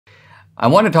I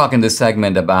want to talk in this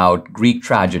segment about Greek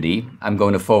tragedy. I'm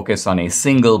going to focus on a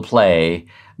single play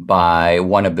by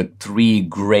one of the three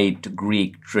great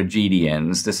Greek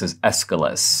tragedians. This is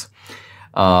Aeschylus.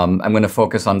 I'm going to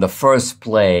focus on the first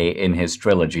play in his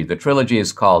trilogy. The trilogy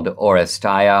is called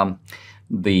Oresteia.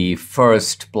 The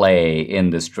first play in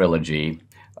this trilogy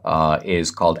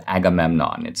is called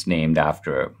Agamemnon. It's named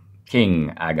after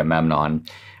King Agamemnon.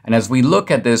 And as we look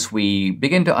at this, we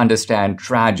begin to understand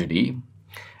tragedy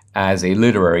as a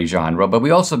literary genre, but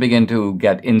we also begin to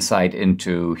get insight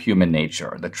into human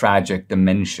nature, the tragic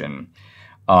dimension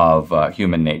of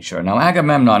human nature. Now,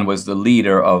 Agamemnon was the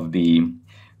leader of the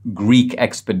Greek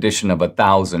expedition of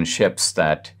 1,000 ships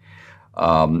that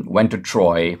went to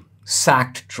Troy,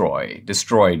 sacked Troy,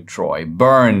 destroyed Troy,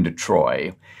 burned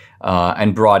Troy,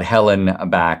 and brought Helen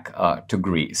back to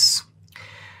Greece.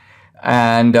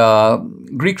 And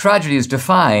Greek tragedy is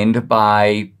defined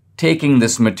by taking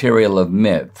this material of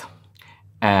myth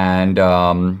and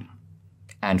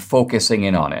focusing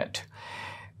in on it.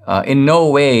 In no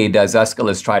way does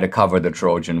Aeschylus try to cover the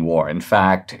Trojan War. In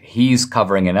fact, he's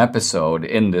covering an episode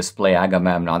in this play,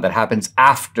 Agamemnon, that happens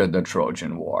after the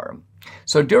Trojan War.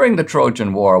 So during the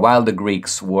Trojan War, while the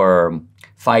Greeks were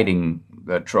fighting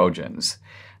the Trojans,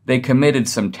 they committed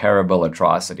some terrible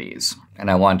atrocities, and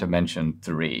I want to mention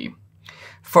three.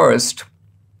 First,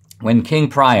 when King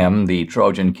Priam, the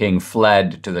Trojan king,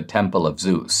 fled to the temple of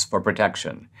Zeus for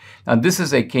protection. Now, this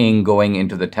is a king going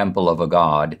into the temple of a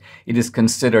god. It is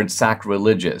considered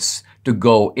sacrilegious to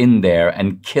go in there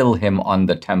and kill him on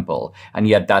the temple, and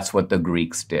yet that's what the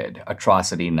Greeks did.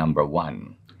 Atrocity number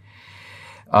one.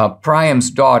 Priam's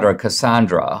daughter,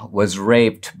 Cassandra, was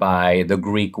raped by the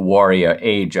Greek warrior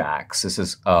Ajax. This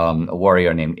is a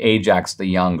warrior named Ajax the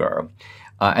Younger.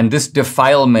 And this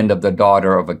defilement of the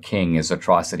daughter of a king is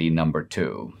atrocity number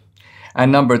two.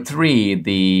 And number three,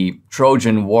 the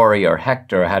Trojan warrior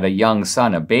Hector had a young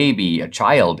son, a baby, a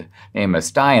child named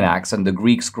Astyanax, and the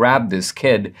Greeks grabbed this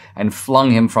kid and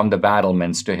flung him from the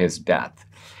battlements to his death.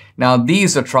 Now,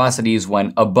 these atrocities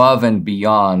went above and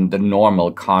beyond the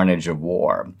normal carnage of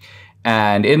war.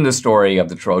 And in the story of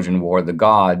the Trojan War, the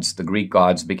gods, the Greek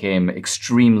gods, became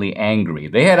extremely angry.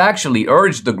 They had actually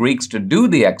urged the Greeks to do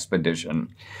the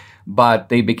expedition, but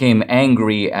they became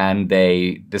angry and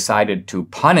they decided to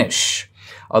punish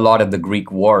a lot of the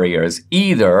Greek warriors,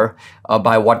 either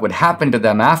by what would happen to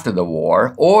them after the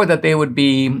war, or that they would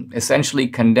be essentially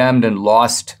condemned and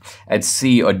lost at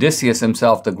sea. Odysseus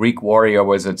himself, the Greek warrior,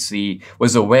 was at sea,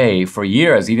 was away for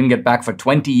years. He didn't get back for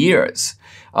 20 years.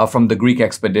 From the Greek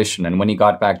expedition, and when he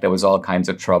got back, there was all kinds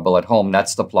of trouble at home.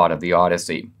 That's the plot of the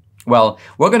Odyssey. Well,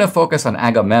 we're going to focus on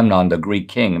Agamemnon, the Greek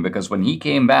king, because when he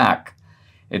came back,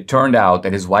 it turned out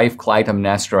that his wife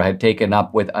Clytemnestra had taken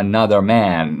up with another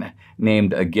man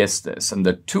named Aeschylus, and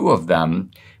the two of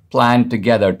them planned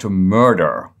together to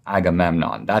murder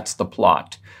Agamemnon. That's the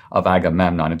plot of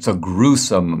Agamemnon. It's a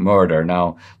gruesome murder.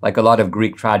 Now, like a lot of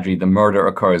Greek tragedy, the murder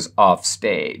occurs off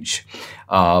stage.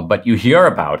 But you hear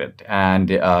about it,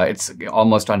 and it's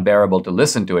almost unbearable to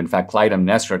listen to. In fact,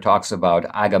 Clytemnestra talks about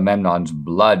Agamemnon's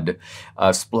blood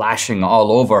splashing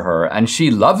all over her, and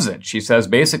she loves it. She says,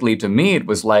 basically, to me, it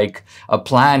was like a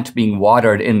plant being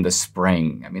watered in the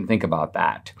spring. I mean, think about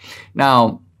that.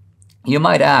 Now, you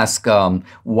might ask,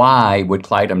 why would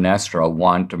Clytemnestra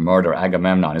want to murder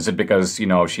Agamemnon? Is it because,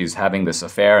 she's having this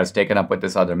affair, has taken up with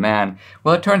this other man?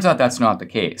 Well, it turns out that's not the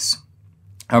case.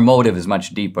 Her motive is much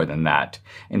deeper than that.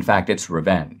 In fact, it's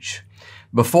revenge.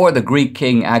 Before the Greek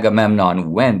king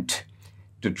Agamemnon went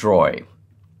to Troy,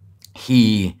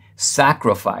 he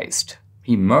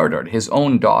murdered his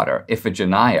own daughter,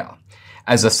 Iphigenia,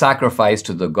 as a sacrifice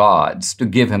to the gods to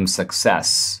give him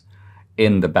success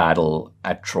in the battle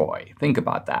at Troy. Think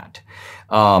about that.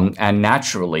 And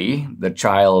naturally,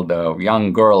 the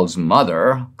young girl's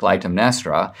mother,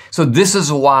 Clytemnestra, so this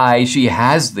is why she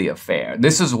has the affair.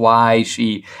 This is why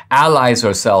she allies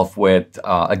herself with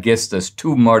Aeschylus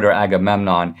to murder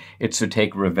Agamemnon. It's to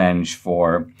take revenge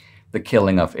for the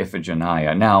killing of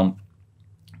Iphigenia. Now,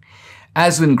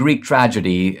 as in Greek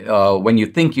tragedy, when you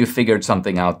think you figured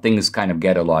something out, things kind of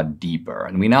get a lot deeper.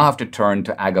 And we now have to turn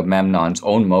to Agamemnon's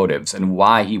own motives and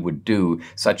why he would do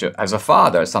as a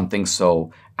father, something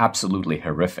so absolutely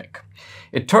horrific.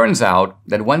 It turns out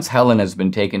that once Helen has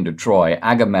been taken to Troy,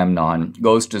 Agamemnon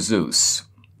goes to Zeus,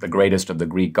 the greatest of the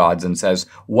Greek gods, and says,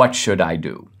 "What should I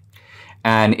do?"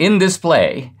 And in this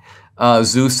play,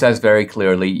 Zeus says very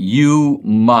clearly, "You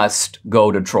must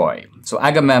go to Troy." So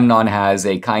Agamemnon has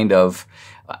a kind of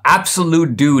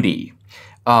absolute duty,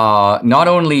 not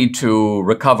only to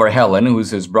recover Helen, who's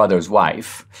his brother's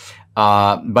wife,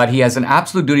 but he has an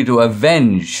absolute duty to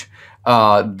avenge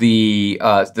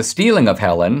the stealing of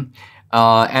Helen,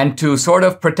 and to sort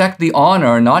of protect the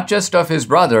honor not just of his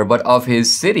brother, but of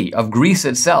his city, of Greece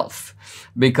itself,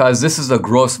 because this is a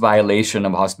gross violation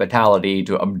of hospitality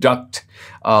to abduct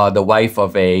the wife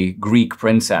of a Greek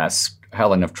princess,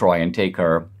 Helen of Troy, and take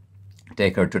her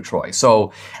to Troy.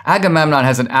 So Agamemnon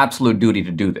has an absolute duty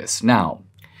to do this. Now,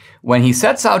 when he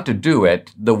sets out to do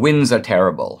it, the winds are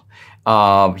terrible.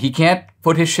 He can't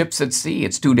put his ships at sea.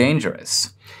 It's too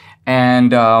dangerous.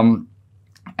 And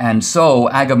so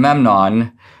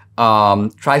Agamemnon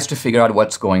tries to figure out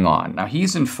what's going on. Now,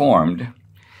 he's informed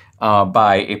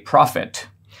by a prophet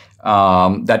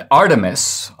that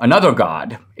Artemis, another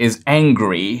god, is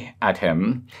angry at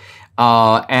him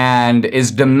and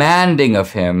is demanding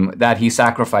of him that he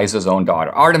sacrifice his own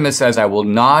daughter. Artemis says, I will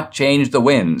not change the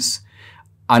winds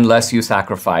unless you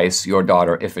sacrifice your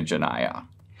daughter Iphigenia.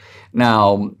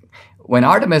 Now, when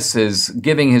Artemis is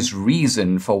giving his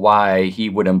reason for why he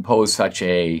would impose such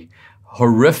a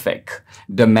horrific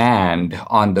demand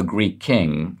on the Greek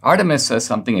king, Artemis says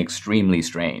something extremely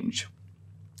strange.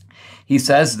 He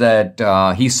says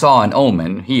that he saw an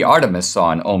omen, Artemis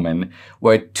saw an omen,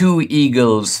 where 2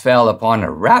 eagles fell upon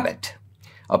a rabbit,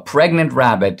 a pregnant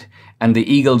rabbit, and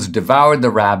the eagles devoured the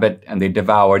rabbit, and they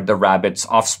devoured the rabbit's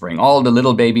offspring. All the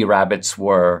little baby rabbits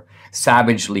were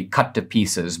savagely cut to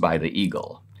pieces by the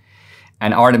eagle.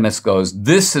 And Artemis goes,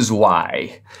 this is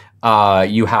why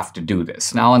you have to do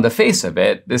this. Now, on the face of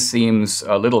it, this seems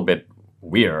a little bit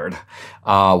weird.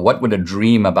 What would a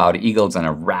dream about eagles and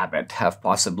a rabbit have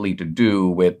possibly to do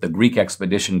with the Greek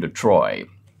expedition to Troy?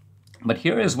 But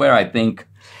here is where I think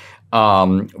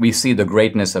we see the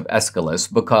greatness of Aeschylus,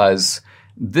 because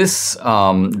this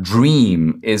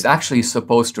dream is actually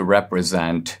supposed to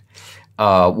represent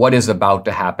what is about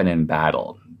to happen in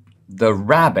battle. The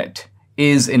rabbit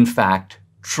is, in fact,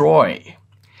 Troy.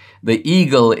 The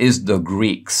eagle is the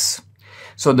Greeks.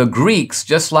 So the Greeks,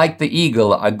 just like the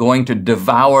eagle, are going to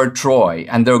devour Troy,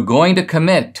 and they're going to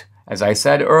commit, as I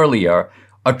said earlier,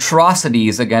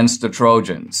 atrocities against the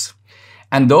Trojans.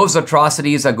 And those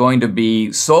atrocities are going to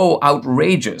be so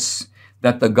outrageous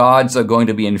that the gods are going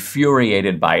to be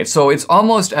infuriated by it. So it's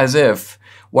almost as if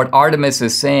what Artemis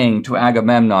is saying to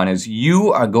Agamemnon is,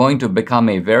 you are going to become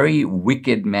a very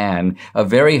wicked man, a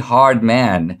very hard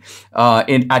man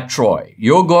at Troy.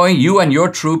 You and your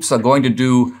troops are going to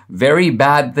do very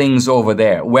bad things over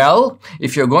there. Well,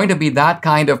 if you're going to be that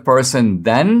kind of person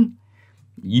then,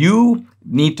 you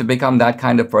need to become that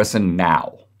kind of person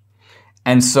now.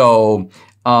 And so,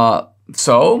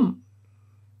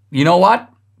 you know what?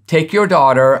 Take your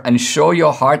daughter and show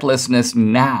your heartlessness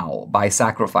now by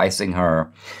sacrificing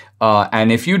her.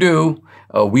 And if you do,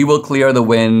 we will clear the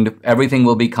wind, everything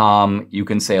will be calm, you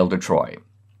can sail to Troy.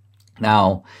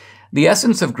 Now, the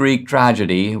essence of Greek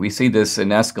tragedy, we see this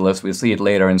in Aeschylus, we see it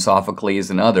later in Sophocles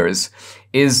and others,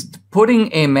 is putting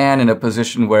a man in a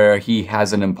position where he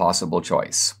has an impossible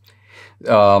choice.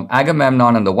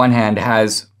 Agamemnon, on the one hand,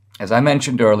 has, as I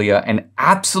mentioned earlier, an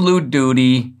absolute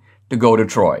duty to go to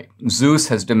Troy. Zeus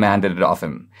has demanded it of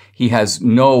him. He has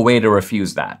no way to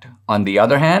refuse that. On the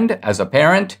other hand, as a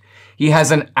parent, he has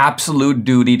an absolute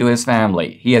duty to his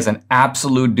family. He has an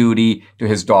absolute duty to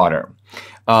his daughter.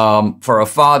 For a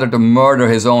father to murder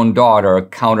his own daughter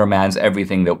countermands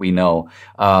everything that we know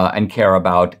and care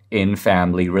about in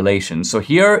family relations. So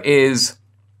here is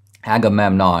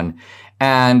Agamemnon.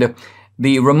 And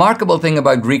the remarkable thing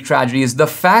about Greek tragedy is the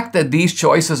fact that these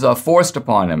choices are forced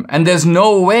upon him, and there's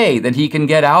no way that he can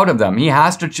get out of them. He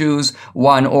has to choose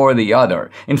one or the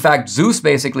other. In fact, Zeus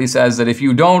basically says that if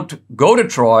you don't go to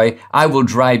Troy, I will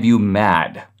drive you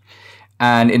mad.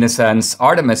 And in a sense,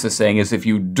 Artemis is saying is if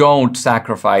you don't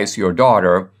sacrifice your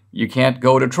daughter, you can't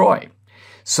go to Troy.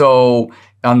 So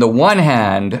on the one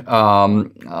hand, by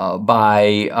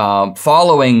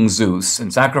following Zeus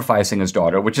and sacrificing his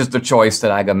daughter, which is the choice that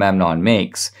Agamemnon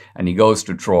makes, and he goes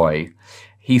to Troy,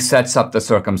 he sets up the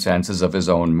circumstances of his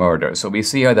own murder. So we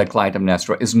see here that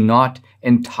Clytemnestra is not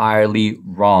entirely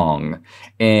wrong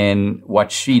in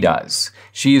what she does.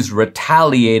 She's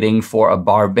retaliating for a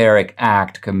barbaric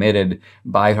act committed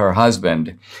by her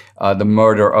husband, the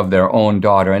murder of their own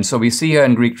daughter. And so we see here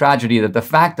in Greek tragedy that the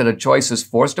fact that a choice is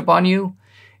forced upon you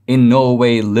in no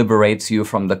way liberates you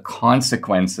from the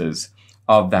consequences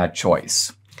of that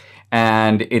choice.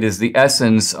 And it is the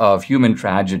essence of human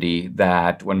tragedy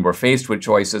that when we're faced with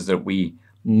choices that we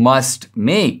must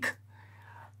make,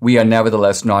 we are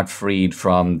nevertheless not freed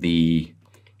from the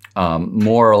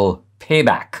moral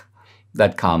payback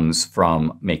that comes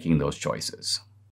from making those choices.